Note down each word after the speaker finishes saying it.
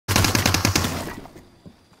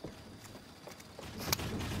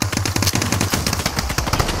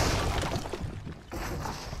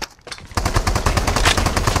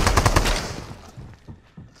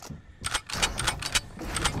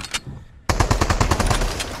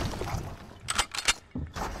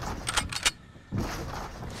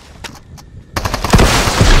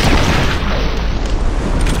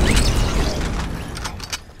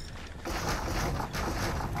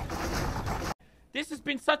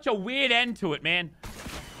such a weird end to it, man.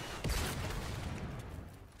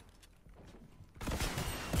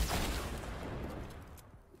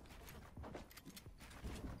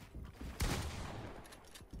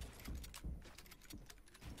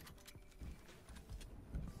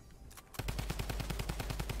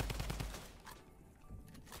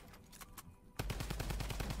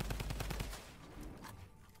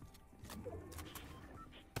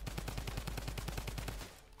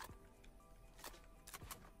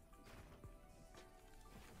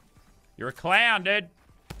 You're a clown, dude.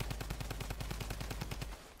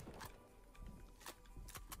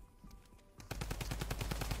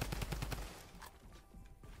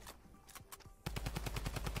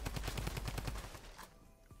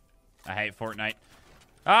 I hate Fortnite.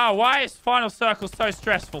 Ah, why is Final Circle so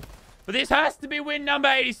stressful? But this has to be win number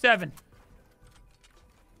 87.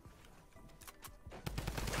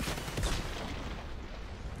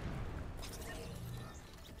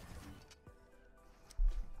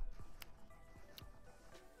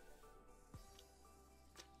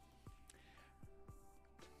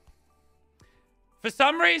 For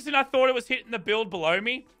some reason, I thought it was hitting the build below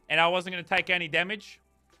me, and I wasn't going to take any damage.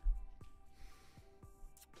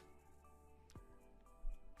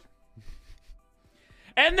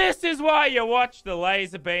 And this is why you watch the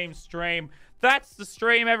LazarBeam stream. That's the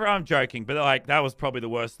stream ever. I'm joking, but like that was probably the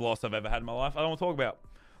worst loss I've ever had in my life. I don't want to talk about.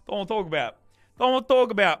 Don't want to talk about. Don't want to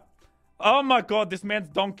talk about. Oh my god, this man's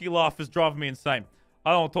donkey laugh is driving me insane.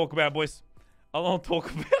 I don't want to talk about it, boys. I don't want to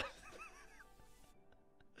talk about it.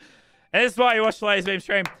 And this is why you watch the LazarBeam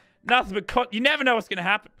stream. Nothing but you never know what's gonna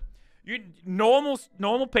happen. You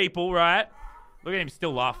normal people, right? Look at him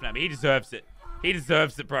still laughing at me. He deserves it. He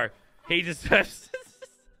deserves it, bro. He deserves it.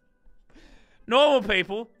 Normal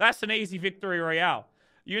people, that's an easy victory royale.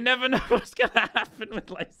 You never know what's gonna happen with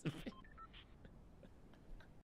LazarBeam.